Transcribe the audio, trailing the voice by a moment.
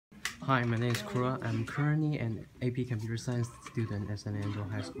Hi, my name is Kura. I'm currently an AP Computer Science student at San Angelo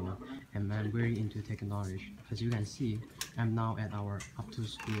High School, and I'm very into technology. As you can see, I'm now at our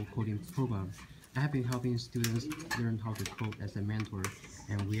after-school coding program. I have been helping students learn how to code as a mentor,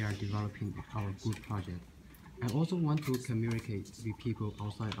 and we are developing our group project. I also want to communicate with people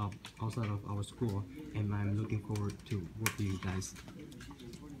outside of our school, and I'm looking forward to work with you guys.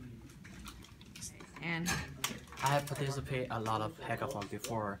 And I have participated a lot of hackathon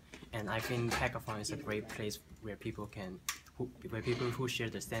before, and I think hackathon is a great place where people who share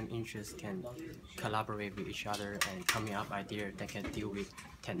the same interests can collaborate with each other and coming up ideas that can deal with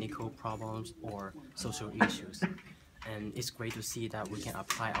technical problems or social issues. And it's great to see that we can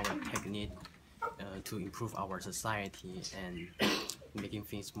apply our technique to improve our society and making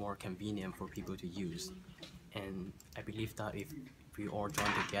things more convenient for people to use. And I believe that if we all join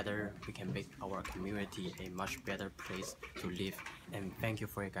together, we can make our community a much better place to live. And thank you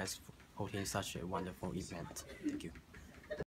for you guys for holding such a wonderful event. Thank you.